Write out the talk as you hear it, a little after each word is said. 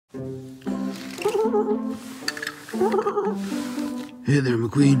Hey there,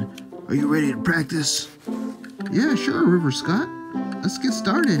 McQueen. Are you ready to practice? Yeah, sure, River Scott. Let's get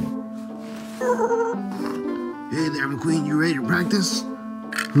started. Hey there, McQueen. You ready to practice?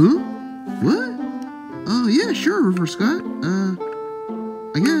 Huh? What? Oh, yeah, sure, River Scott.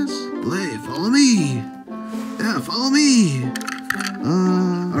 I guess. Well, hey, follow me. Yeah, follow me.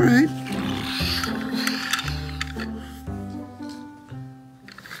 All right.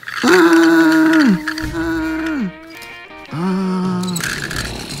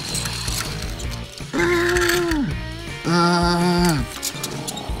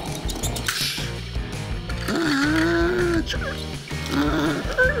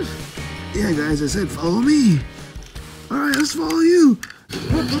 Yeah, guys, I said follow me. All right, let's follow you. I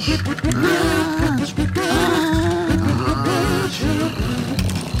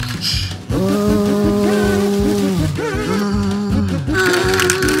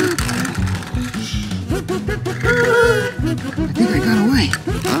think I got away.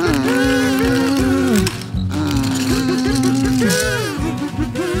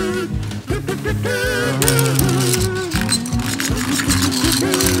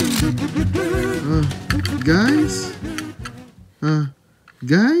 Guys?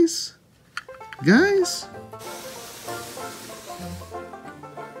 Guys? Guys?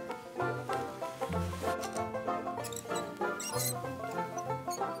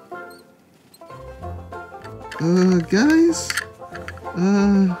 Guys?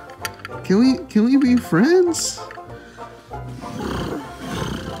 Can we be friends?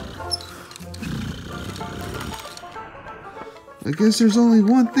 I guess there's only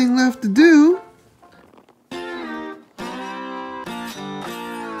one thing left to do.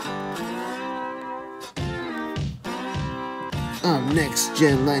 I'm next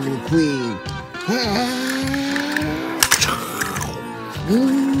gen Lightning McQueen.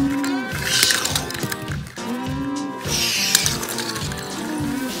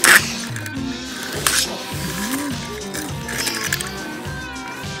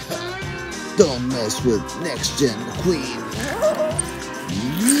 Don't mess with next gen McQueen.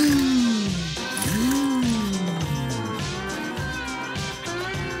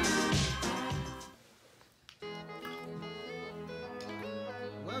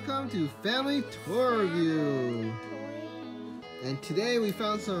 Welcome to Family Tour Review. And today we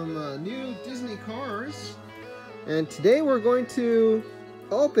found some new Disney cars. And today we're going to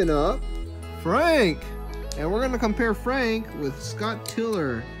open up Frank. And we're going to compare Frank with Scott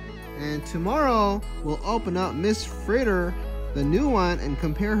Tiller. And tomorrow we'll open up Miss Fritter, the new one, and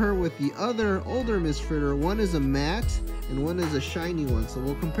compare her with the other older Miss Fritter. One is a matte and one is a shiny one. So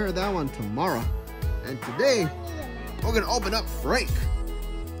we'll compare that one tomorrow. And today we're going to open up Frank.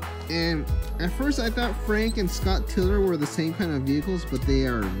 And at first I thought Frank and Scott Tiller were the same kind of vehicles, but they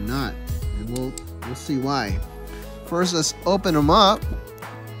are not. And we'll see why. First, let's open him up.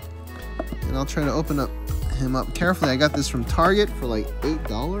 And I'll try to open him up carefully. I got this from Target for like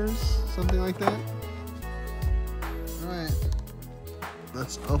 $8, something like that. Alright.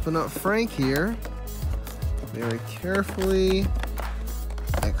 Let's open up Frank here. Very carefully.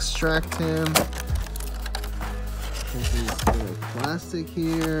 Extract him. Take this little plastic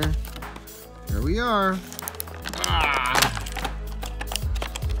here. There we are.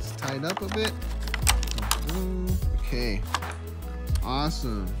 It's tied up a bit. Okay.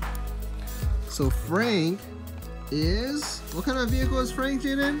 Awesome. So Frank is... What kind of vehicle is Frank,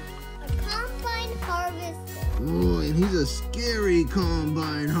 Jaden? A combine harvester. Oh, and he's a scary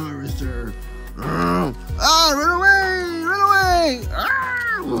combine harvester. Oh, run away! Run away!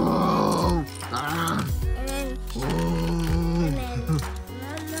 Whoa!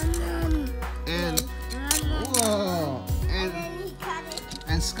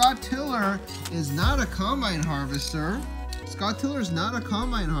 And Scott Tiller is not a combine harvester. Scott Tiller is not a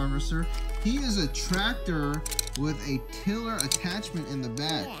combine harvester. He is a tractor with a tiller attachment in the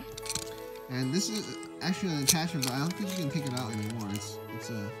back. Yeah. And this is actually an attachment, but I don't think you can take it out anymore. It's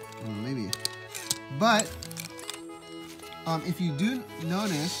maybe. But if you do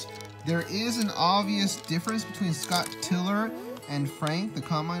notice, there is an obvious difference between Scott Tiller and Frank, the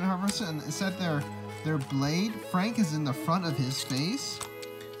combine harvester, and it's that their blade. Frank is in the front of his face,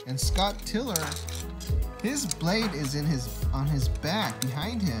 and Scott Tiller, his blade is on his back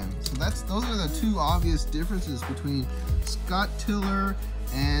behind him. So those are the two obvious differences between Scott Tiller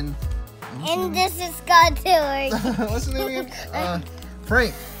and. And this is Scott Tiller. What's the name again?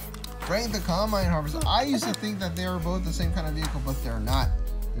 Frank. Frank the combine harvester. I used to think that they were both the same kind of vehicle, but they're not.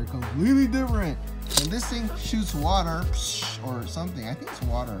 They're completely different. And this thing shoots water or something. I think it's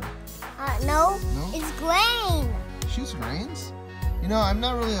water. No, No? it's grain. Shoots grains? You know, I'm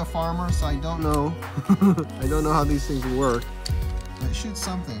not really a farmer, so I don't know. I don't know how these things work. But it shoots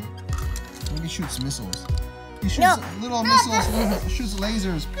something. Maybe it shoots missiles. He shoots little missiles, shoots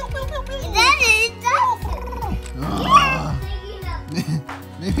lasers.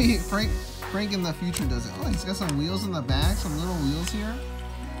 Maybe Frank in the future does it. Oh, he's got some wheels in the back, some little wheels here.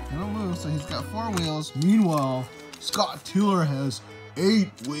 They don't move, so he's got 4 wheels. Meanwhile, Scott Tiller has 8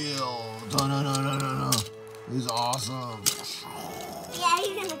 wheels. No. He's awesome. Yeah,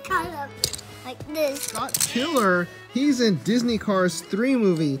 he's gonna cut up like this. Scott Tiller, he's in Disney Cars 3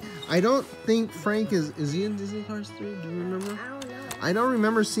 movie. I don't think Frank is he in Disney Cars 3? Do you remember? I don't know. I don't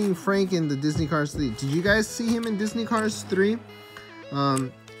remember seeing Frank in the Disney Cars 3. Did you guys see him in Disney Cars 3?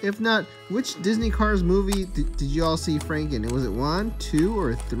 If not, which Disney Cars movie did you all see Frank in? Was it 1, 2,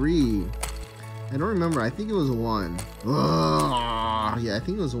 or 3? I don't remember. I think it was 1. Oh, yeah, I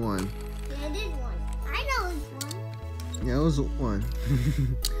think it was 1. Yeah, it is 1. I know it's 1. Yeah, it was 1.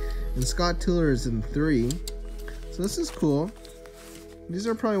 And Scott Tiller is in 3. So this is cool. These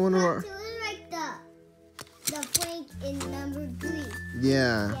are probably one of our... So it's like the Frank in number 3.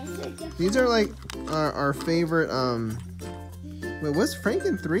 Yeah. These are like our favorite, Wait, was Frank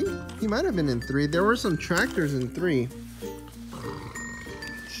in 3? He might have been in 3. There were some tractors in 3.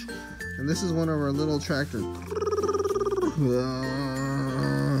 And this is one of our little tractors.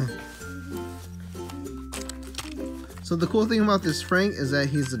 So the cool thing about this Frank is that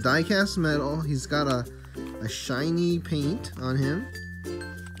he's a die-cast metal. He's got a shiny paint on him.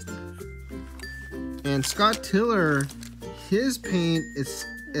 And Scott Tiller, his paint, it's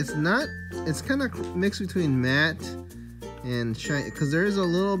kind of mixed between matte and shine, because there is a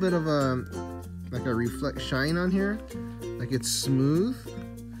little bit of a reflect shine on here, like it's smooth,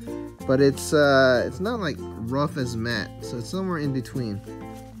 but it's not like rough as matte, so it's somewhere in between.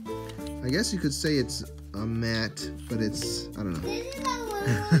 I guess you could say it's a matte, but it's, I don't know. This is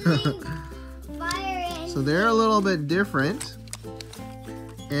a little fire engine. So they're a little bit different,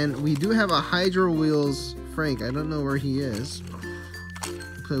 and we do have a Hydro Wheels Frank. I don't know where he is.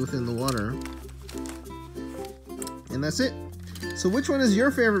 Play within the water. And that's it. So which one is your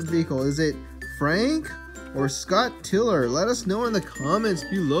favorite vehicle? Is it Frank or Scott Tiller? Let us know in the comments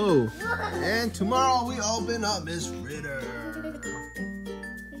below. And tomorrow we open up Miss Ritter.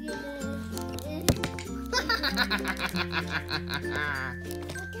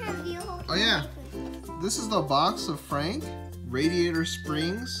 Oh yeah, this is the box of Frank. Radiator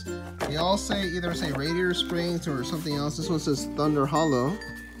Springs. They all either say Radiator Springs or something else. This one says Thunder Hollow,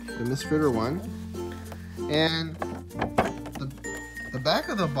 the Miss Ritter one. And the back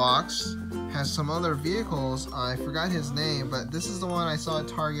of the box has some other vehicles. I forgot his name, but this is the one I saw at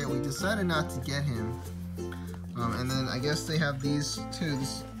Target. We decided not to get him. And then I guess they have these too.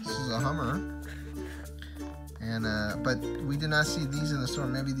 This is a Hummer. And but we did not see these in the store.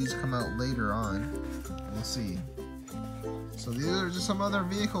 Maybe these come out later on. We'll see. So these are just some other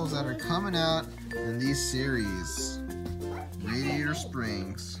vehicles that are coming out in these series. Radiator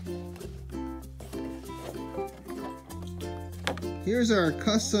Springs. Here's our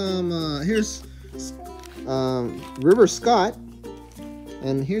custom, here's River Scott.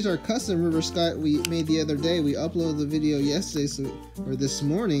 And here's our custom River Scott we made the other day. We uploaded the video yesterday, or this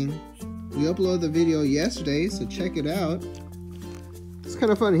morning. We uploaded the video yesterday, so check it out. It's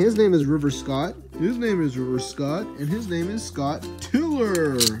kind of fun. His name is River Scott. His name is River Scott, and his name is Scott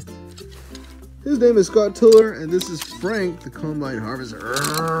Tiller. His name is Scott Tiller, and this is Frank, the Combine Harvester.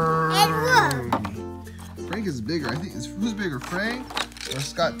 And look. Frank is bigger. I think who's bigger, Frank or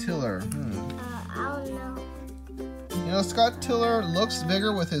Scott Tiller? I don't know. You know, Scott Tiller looks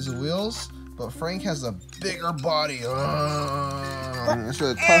bigger with his wheels, but Frank has a bigger body. It's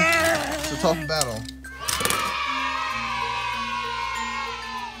a tough battle.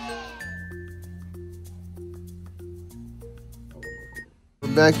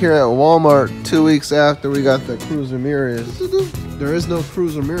 We're back here at Walmart 2 weeks after we got the Cruz Ramirez. There is no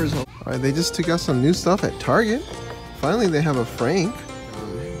Cruz Ramirez. Alright, they just took out some new stuff at Target. Finally, they have a Frank.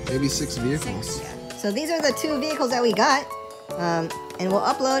 Maybe 6 vehicles. So these are the 2 vehicles that we got. And we'll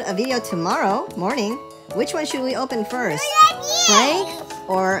upload a video tomorrow morning. Which one should we open first? Frank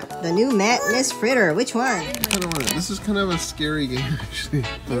or the new Matt Miss Fritter? Which one? This is kind of a scary game, actually,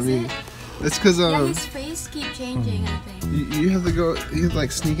 for me. It's because yeah, his face keep changing, I think. You have to go. You have to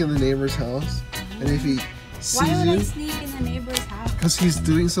like sneak in the neighbor's house, and if he sees Why would you, I sneak in the neighbor's house? because he's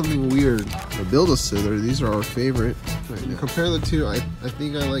doing something weird. The Build-A-Scissor, these are our favorite. Right, compare the two. I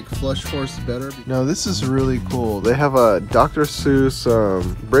think I like Flush Force better. Now this is really cool. They have a Dr. Seuss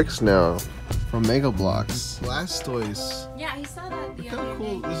bricks now from Mega Bloks. Blastoise. Yeah, I saw that the Look how other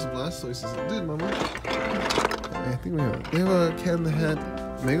cool day. this Blastoise is. Dude, Mama. I think we have. They have a Cat in the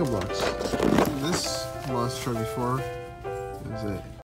Hat Mega Bloks. This monster truck before. What is it?